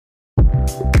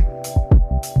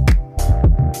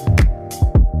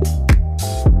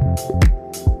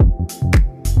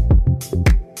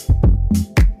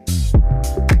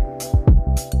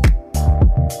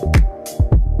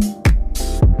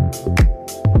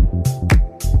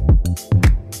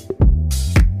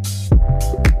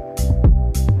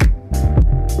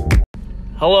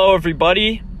Hello,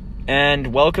 everybody,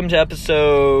 and welcome to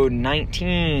episode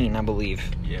 19, I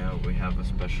believe. Yeah, we have a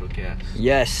special guest.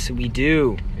 Yes, we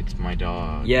do. It's my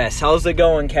dog. Yes, how's it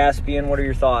going, Caspian? What are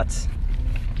your thoughts?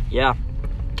 Yeah,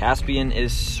 Caspian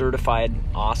is certified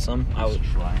awesome. I was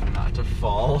trying not to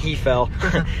fall. He fell.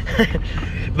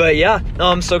 But yeah,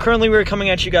 so currently we're coming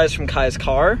at you guys from Kai's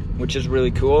car, which is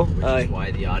really cool. Which is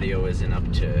why the audio isn't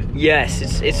up to...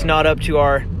 Yes, it's not up to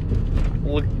our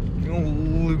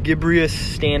lugubrious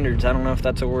standards. I don't know if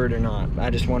that's a word or not. I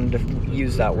just wanted to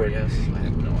use that word. Yes, I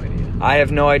have no idea. I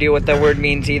have no idea what that word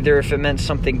means either. If it meant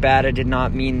something bad, I did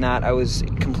not mean that. I was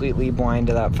completely blind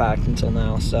to that fact until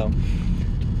now, so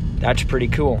that's pretty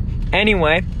cool.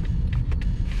 Anyway,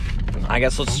 I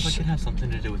guess let's... Sounds like it has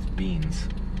something to do with beans.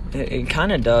 It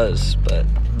kind of does, but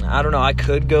I don't know. I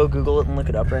could go Google it and look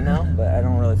it up right now, but I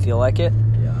don't really feel like it.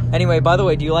 Yeah. Anyway, by the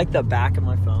way, do you like the back of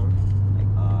my phone?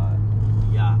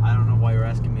 Yeah, I don't know why you're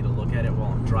asking me to look at it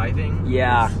while I'm driving.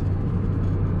 Yeah.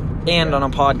 And on a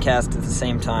podcast at the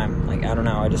same time. Like, I don't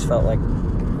know. I just felt like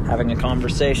having a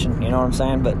conversation. You know what I'm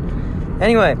saying? But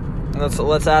anyway,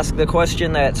 let's ask the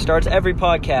question that starts every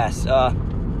podcast.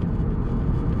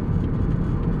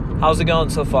 How's it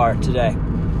going so far today?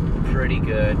 Pretty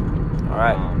good. All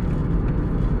right.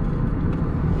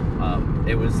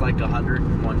 It was like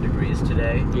 101 degrees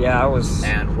today. Yeah, I was...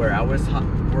 And where I was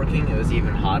working, it was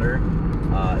even hotter.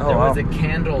 There was a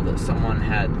candle that someone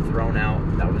had thrown out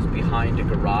that was behind a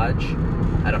garage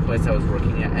at a place I was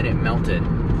working at, and it melted.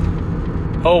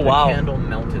 Oh, wow. The candle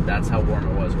melted. That's how warm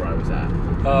it was where I was at.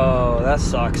 Oh, that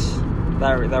sucks.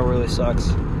 That really sucks.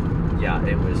 Yeah,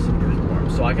 it was warm.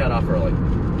 So I got off early.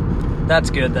 That's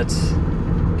good. That's...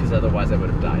 Because otherwise I would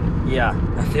have died. Yeah,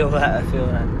 I feel that.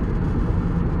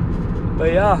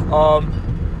 But yeah,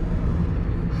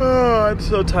 I'm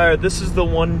so tired. This is the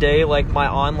one day, like, my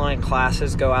online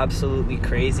classes go absolutely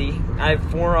crazy. I have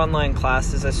 4 online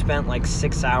classes. I spent like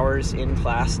 6 hours in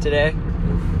class today,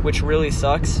 which really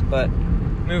sucks, but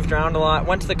moved around a lot.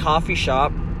 Went to the coffee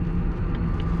shop,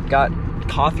 got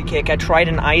coffee cake. I tried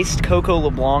an iced Coco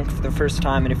LeBlanc for the first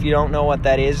time, and if you don't know what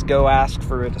that is, go ask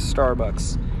for it at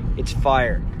Starbucks. It's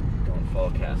fire. Don't follow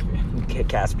Caspian.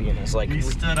 Caspian is like... He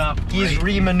stood up. He's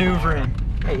re-maneuvering.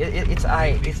 Hey, it's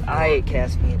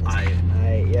Caspian.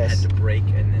 I yes. Had to brake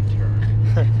and then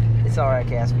turn. It's alright,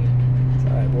 Caspian. It's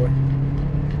alright, boy.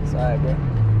 It's alright, bro.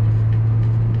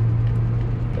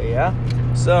 But yeah.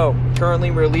 So, currently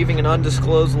we're leaving an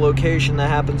undisclosed location that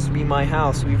happens to be my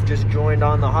house. We've just joined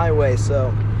on the highway,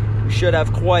 so we should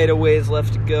have quite a ways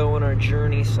left to go on our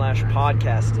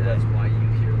journey/podcast today. That's why you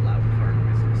hear loud car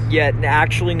noises. Yeah,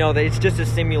 actually, no, it's just a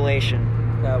simulation.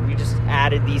 We just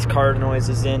added these car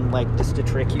noises in, like, just to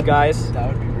trick you guys. That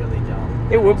would be really dumb.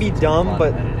 It would be dumb,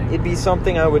 but it'd be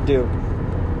something I would do.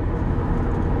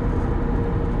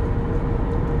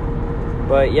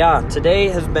 But yeah, today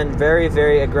has been very,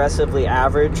 very aggressively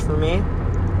average for me.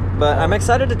 But I'm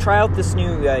excited to try out this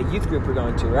new youth group we're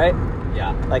going to, right?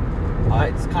 Yeah. Like,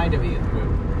 it's kind of a youth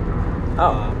group.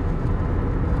 Oh.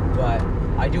 But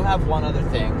I do have one other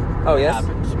thing. Oh, yes? That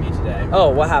happened to me today.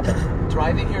 Oh, what happened?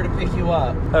 Driving here to pick you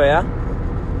up. Oh, yeah?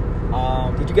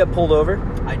 Did you get pulled over?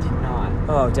 I did not.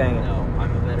 Oh, dang it. No,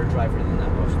 I'm a better driver than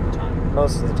that most of the time.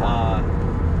 Most of the time.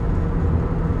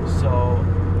 So,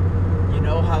 you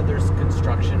know how there's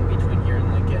construction between here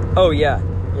and Lincoln? Oh, yeah.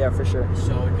 Yeah, for sure.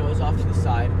 So it goes off to the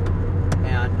side,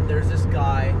 and there's this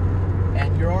guy,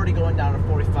 and you're already going down to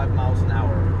 45 miles an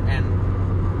hour,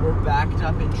 and we're backed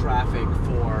up in traffic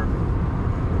for,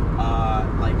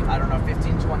 like, I don't know,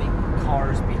 15, 20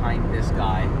 cars behind this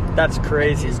guy. That's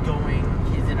crazy. And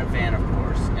he's in a van, of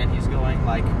course, and he's going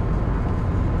like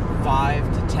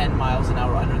 5 to 10 miles an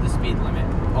hour under the speed limit,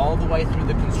 all the way through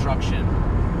the construction.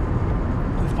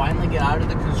 We finally get out of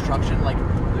the construction, like,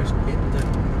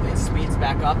 it speeds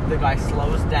back up, the guy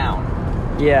slows down.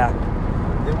 Yeah.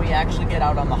 Then we actually get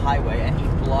out on the highway, and he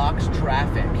blocks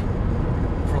traffic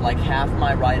for like half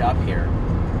my ride up here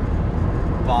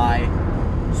by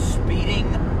speeding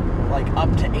like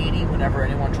up to 80 whenever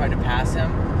anyone tried to pass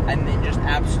him, and then just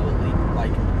absolutely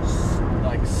like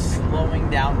slowing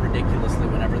down ridiculously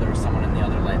whenever there was someone in the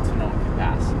other lane so no one could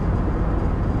pass.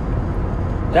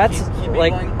 That's he'd be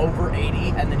like going over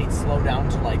 80, and then he'd slow down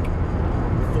to like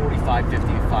 45,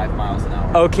 55 miles an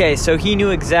hour. Okay, so he knew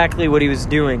exactly what he was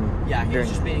doing. Yeah, he was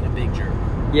just being a big jerk.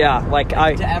 Yeah, like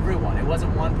to everyone. It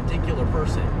wasn't one particular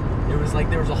person. It was like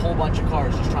there was a whole bunch of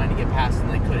cars just trying to get past and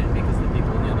they couldn't because of the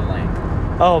people in the other lane.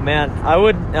 Oh man, I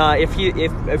would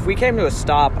if we came to a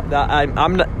stop.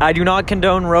 I do not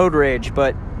condone road rage,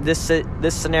 but this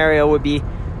scenario would be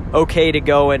okay to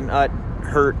go and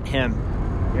hurt him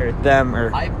or them or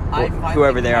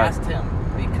whoever they are. I finally passed him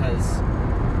because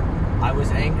I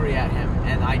was angry at him,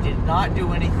 and I did not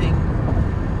do anything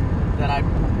that I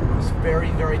was very,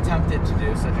 very tempted to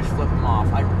do, such as flip him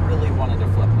off. I really wanted to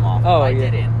flip him off, but I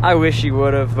didn't. I wish you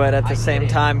would have, but at the same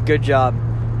time, good job.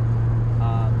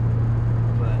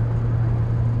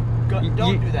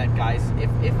 Don't do that, guys.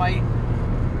 If I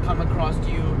come across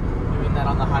you doing that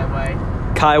on the highway,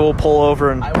 Kai will pull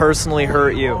over and personally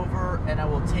hurt you. Over and I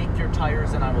will take your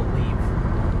tires and I will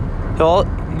leave. Well,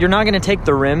 you're not going to take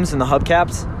the rims and the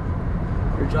hubcaps?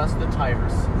 Just the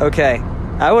tires. Okay.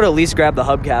 I would at least grab the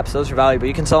hubcaps. Those are valuable.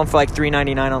 You can sell them for like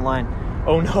 $3.99 online.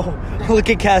 Oh no. Look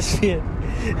at Caspian.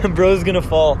 Bro's going to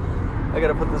fall. I got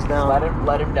to put this down.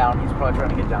 Let him down. He's probably trying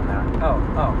to get down there. Oh.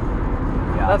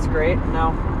 Yeah. That's great.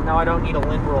 Now I don't need a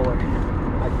lint roller.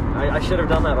 I should have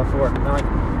done that before.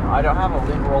 I don't have a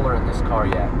lint roller in this car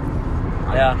yet.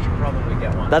 I should probably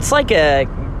get one. That's like a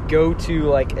go-to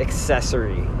like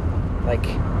accessory, like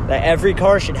that every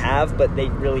car should have, but they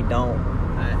really don't.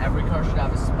 Every car should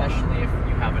have, especially if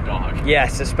you have a dog.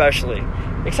 Yes, especially.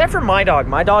 Except for my dog.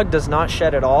 My dog does not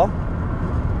shed at all.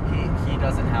 He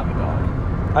doesn't have a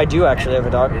dog. I do actually have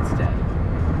a dog. It's dead.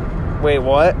 Wait,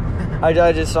 what? I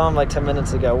just saw him like 10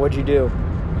 minutes ago. What'd you do?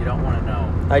 You don't want to know.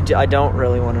 I don't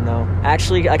really want to know.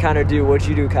 Actually, I kind of do. What'd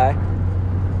you do, Kai?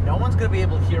 No one's going to be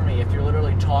able to hear me if you're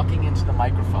literally talking into the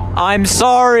microphone. I'm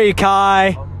sorry,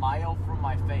 Kai. A mile from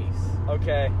my face.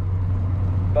 Okay.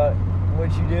 But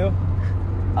what'd you do?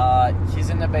 He's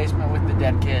in the basement with the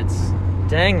dead kids.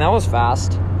 Dang, that was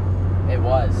fast. It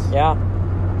was. Yeah.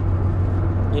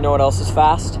 You know what else is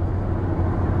fast?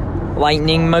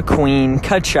 Lightning McQueen.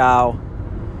 Ka-chow.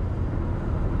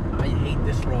 I hate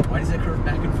this road. Why does it curve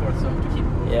back and forth so I have to keep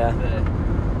moving? Yeah.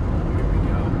 Here we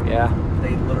go. Yeah.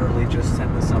 They literally just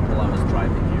set this up while I was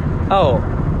driving here. Oh.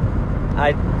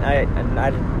 I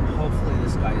Hopefully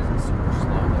this guy isn't super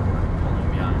slow that we're pulling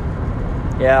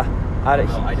behind. Yeah. I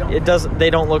don't. It doesn't. They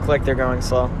don't look like they're going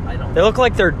slow. I don't. They look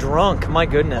like they're drunk. My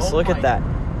goodness, look at that.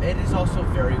 It is also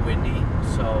very windy,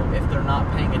 so if they're not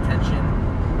paying attention.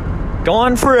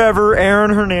 Gone forever, Aaron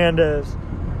Hernandez.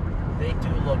 They do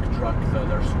look drunk, though.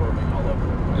 They're swerving all over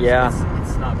the place. Yeah.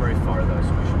 It's not very far, though,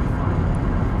 so we should be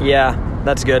fine. Yeah,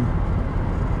 that's good.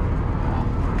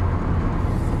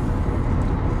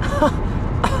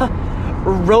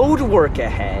 Road work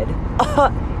ahead?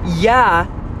 Yeah,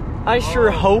 I sure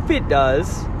hope it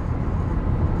does.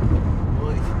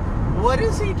 What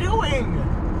is he doing?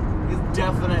 He's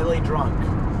definitely drunk.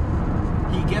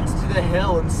 He gets to the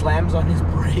hill and slams on his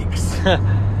brakes.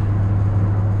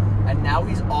 And now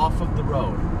he's off of the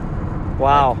road.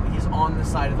 Wow. Like, he's on the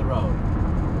side of the road.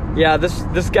 Yeah,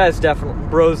 this guy's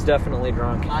bro's definitely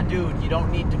drunk. Dude, you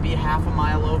don't need to be half a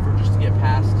mile over just to get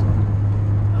past.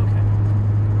 Okay.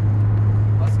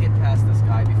 Let's get past this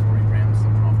guy before he rams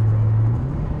someone off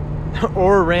the road.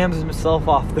 Or rams himself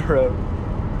off the road.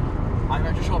 I'm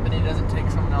not just hoping he doesn't take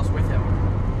someone else with him.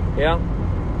 Yeah.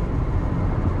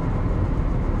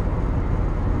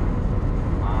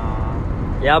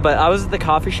 Yeah, but I was at the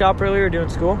coffee shop earlier doing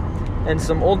school, and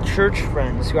some old church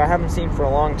friends who I haven't seen for a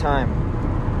long time,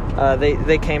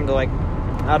 they came to, like,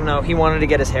 I don't know, he wanted to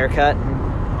get his hair cut.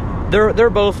 And they're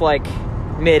both like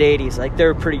mid-80s, like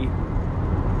they're pretty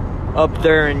up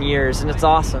there in years, and it's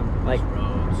awesome. Like,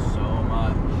 road so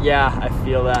much. Yeah, I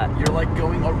feel that. You're like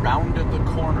going around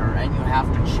the corner, and you have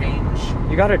to change.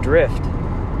 You gotta drift.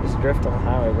 Just drift on the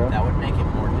highway, bro. That would make it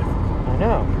more difficult. I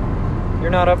know.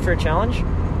 You're not up for a challenge?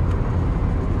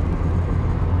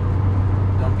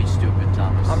 Don't be stupid,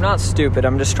 Thomas. I'm not stupid.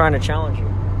 I'm just trying to challenge you.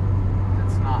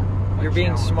 That's not. You're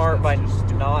being smart by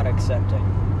not accepting.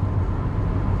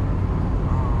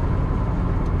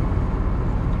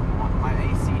 My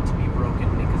AC to be broken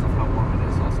because of how warm it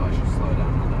is. Also, I should slow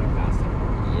down now that I passed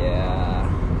it. Yeah.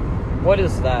 What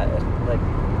is that? Like,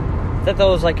 I thought that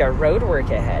was like a roadwork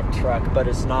ahead truck, but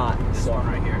it's not. This one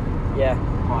right here. Yeah.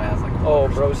 Probably has like. Oh,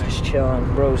 bro's just chilling.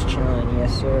 Bro's chilling.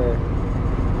 Yes, sir.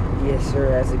 Yes, sir.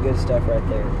 That's the good stuff right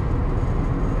there.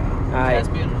 Yeah.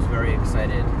 Caspian was very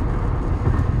excited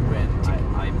when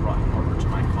I brought him over to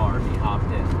my car. He hopped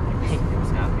in. He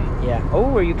was happy. Yeah.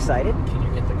 Oh, are you excited? Can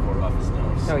you get the cord off his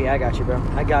nose? Oh, yeah, I got you, bro.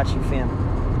 I got you, fam.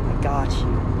 I got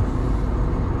you.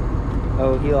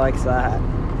 Oh, he likes that.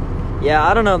 Yeah,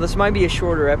 I don't know. This might be a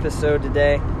shorter episode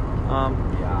today.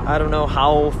 Yeah. I don't know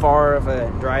how far of a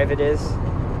drive it is.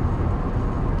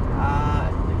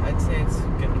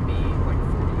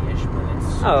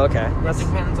 Oh, okay. It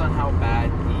depends on how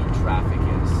bad the traffic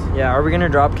is. Yeah, are we gonna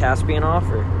drop Caspian off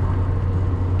or?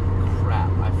 Crap,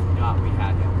 I forgot we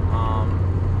had him.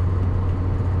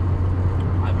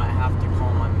 I might have to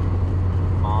call my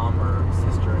mom or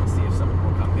sister and see if someone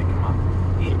will come pick him up.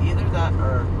 Either that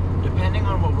or, depending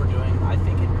on what we're doing, I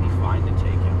think it'd be fine to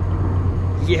take him.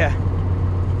 Yeah.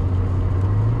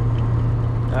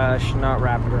 I should not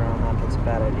wrap it around that. That's a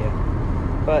bad idea.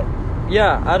 But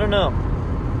yeah, I don't know.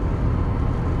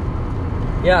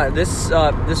 Yeah, this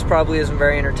probably isn't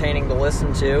very entertaining to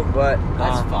listen to, but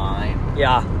That's fine.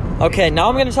 yeah. Okay, now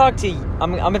I'm gonna talk to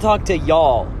I'm gonna talk to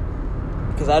y'all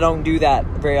because I don't do that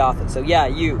very often. So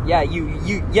you.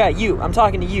 I'm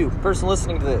talking to you, person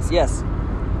listening to this. Yes,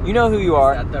 you know who you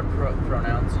are. Is that the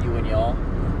pronouns you and y'all?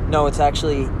 No, it's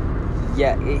actually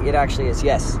it actually is.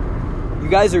 Yes, you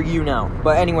guys are you now.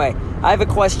 But anyway, I have a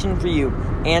question for you.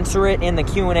 Answer it in the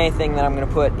Q&A thing that I'm going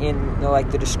to put in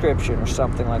the description or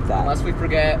something like that. Unless we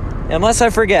forget. Unless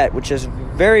I forget, which is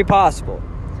very possible.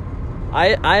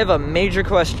 I have a major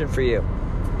question for you.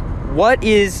 What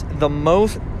is the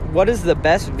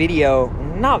best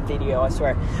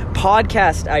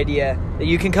podcast idea that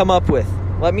you can come up with?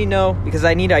 Let me know because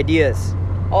I need ideas.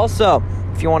 Also,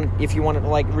 if you want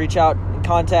to reach out and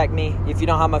contact me, if you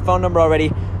don't have my phone number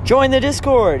already, join the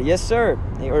Discord. Yes, sir.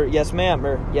 Or yes, ma'am.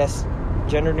 Or yes,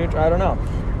 gender neutral. I don't know.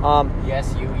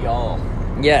 Yes, you y'all.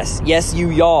 Yes, you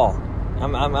y'all.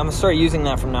 I'm gonna start using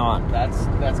that from now on.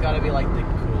 That's got to be like the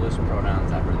coolest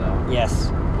pronouns ever, though. Yes.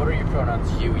 What are your pronouns?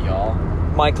 You y'all.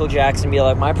 Michael Jackson be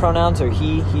like, my pronouns are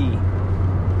he.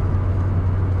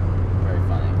 Very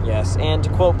funny. Yes, and to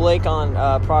quote Blake on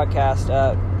podcast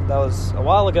that was a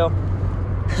while ago,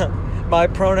 my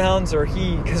pronouns are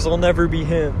he because I'll never be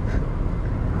him.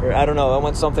 Or I don't know, I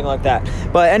went something like that.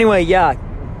 But anyway, yeah,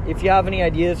 if you have any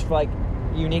ideas for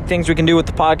unique things we can do with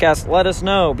the podcast, let us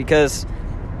know because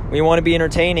we want to be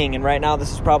entertaining, and right now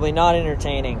this is probably not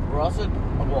entertaining.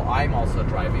 I'm also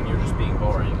driving. You're just being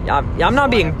boring. I'm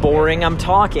not being boring. I'm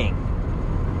talking.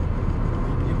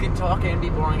 You can talk and be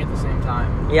boring at the same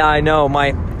time. Yeah, I know.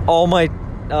 All my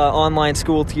online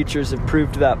school teachers have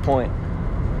proved that point.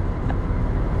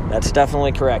 That's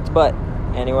definitely correct. But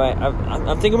anyway,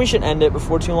 I'm thinking we should end it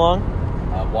before too long.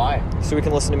 Why? So we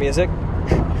can listen to music.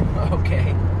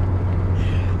 Okay.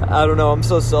 I don't know. I'm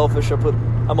so selfish.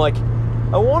 I'm like,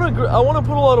 I want to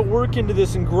put a lot of work into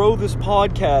this and grow this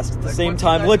podcast at the same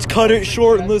time. Let's cut it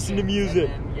short and listen to music.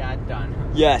 And then,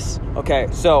 done. Yes. Okay.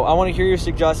 So I want to hear your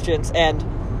suggestions, and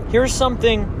here's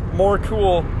something more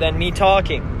cool than me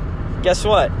talking. Guess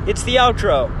what? It's the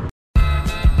outro.